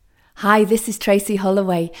Hi, this is Tracy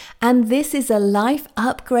Holloway, and this is a Life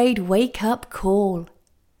Upgrade Wake Up Call.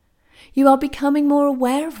 You are becoming more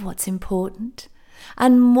aware of what's important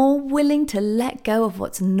and more willing to let go of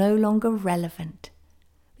what's no longer relevant.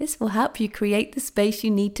 This will help you create the space you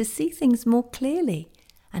need to see things more clearly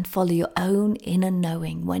and follow your own inner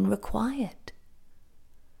knowing when required.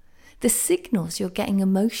 The signals you're getting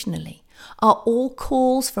emotionally are all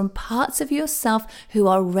calls from parts of yourself who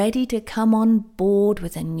are ready to come on board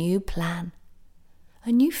with a new plan,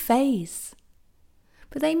 a new phase.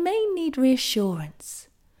 But they may need reassurance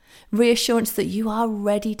that you are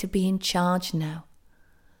ready to be in charge now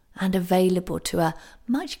and available to a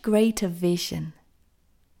much greater vision.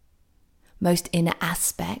 Most inner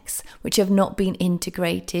aspects which have not been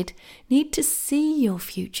integrated need to see your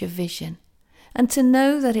future vision and to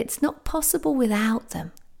know that it's not possible without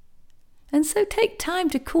them. And so take time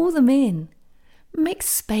to call them in. Make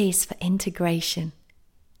space for integration.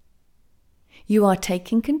 You are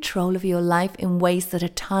taking control of your life in ways that are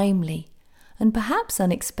timely and perhaps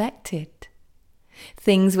unexpected.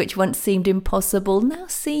 Things which once seemed impossible now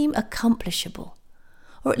seem accomplishable.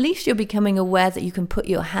 Or at least you're becoming aware that you can put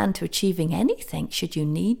your hand to achieving anything should you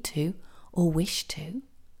need to or wish to.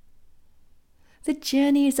 The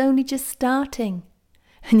journey is only just starting.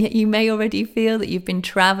 And yet you may already feel that you've been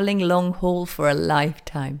travelling long haul for a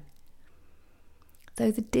lifetime.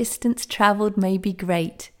 Though the distance travelled may be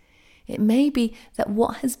great, it may be that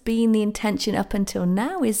what has been the intention up until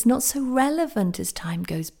now is not so relevant as time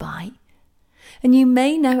goes by. And you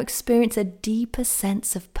may now experience a deeper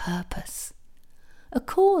sense of purpose. A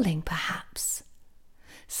calling, perhaps.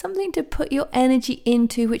 Something to put your energy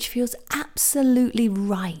into which feels absolutely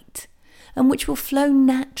right and which will flow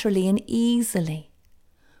naturally and easily,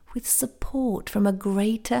 with support from a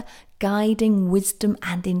greater guiding wisdom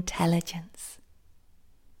and intelligence.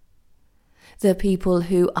 The people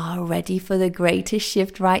who are ready for the greatest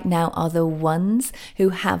shift right now are the ones who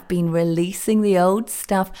have been releasing the old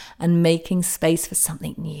stuff and making space for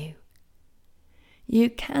something new. You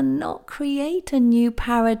cannot create a new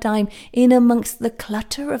paradigm in amongst the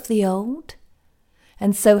clutter of the old,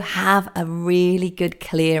 and so have a really good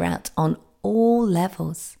clear out on all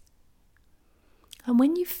levels. And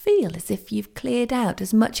when you feel as if you've cleared out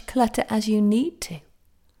as much clutter as you need to,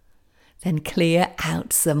 then clear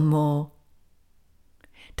out some more.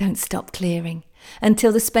 Don't stop clearing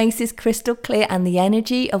until the space is crystal clear and the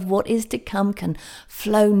energy of what is to come can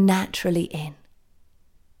flow naturally in.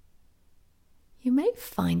 You may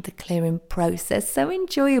find the clearing process so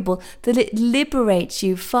enjoyable that it liberates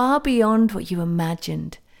you far beyond what you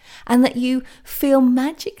imagined, and that you feel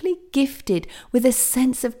magically gifted with a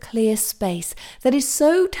sense of clear space that is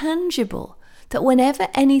so tangible that whenever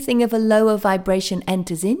anything of a lower vibration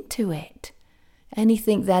enters into it,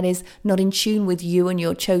 anything that is not in tune with you and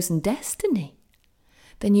your chosen destiny,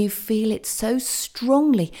 then you feel it so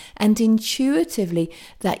strongly and intuitively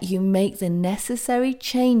that you make the necessary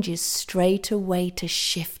changes straight away to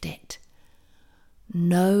shift it.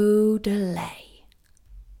 No delay.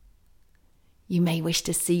 You may wish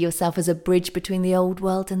to see yourself as a bridge between the old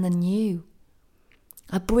world and the new.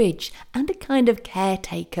 A bridge and a kind of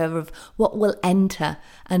caretaker of what will enter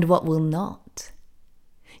and what will not.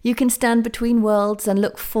 You can stand between worlds and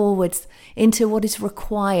look forwards into what is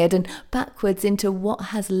required and backwards into what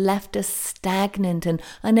has left us stagnant and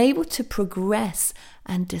unable to progress,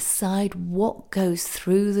 and decide what goes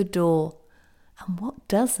through the door and what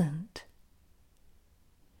doesn't.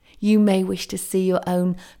 You may wish to see your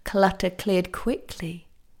own clutter cleared quickly,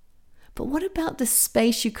 but what about the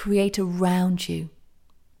space you create around you?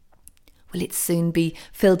 Will it soon be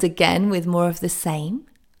filled again with more of the same?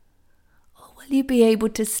 Or will you be able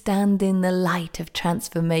to stand in the light of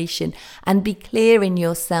transformation and be clear in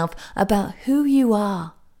yourself about who you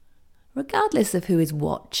are, regardless of who is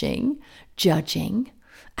watching, judging,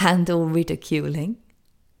 and/or ridiculing?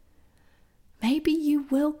 Maybe you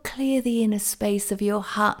will clear the inner space of your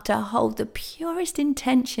heart to hold the purest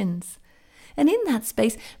intentions. And in that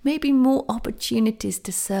space, maybe more opportunities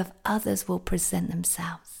to serve others will present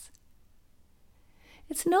themselves.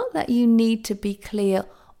 It's not that you need to be clear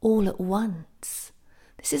all at once.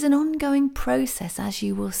 This is an ongoing process, as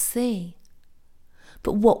you will see.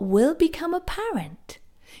 But what will become apparent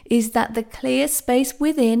is that the clear space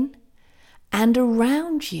within and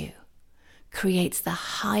around you creates the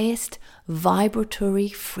highest vibratory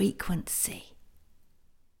frequency.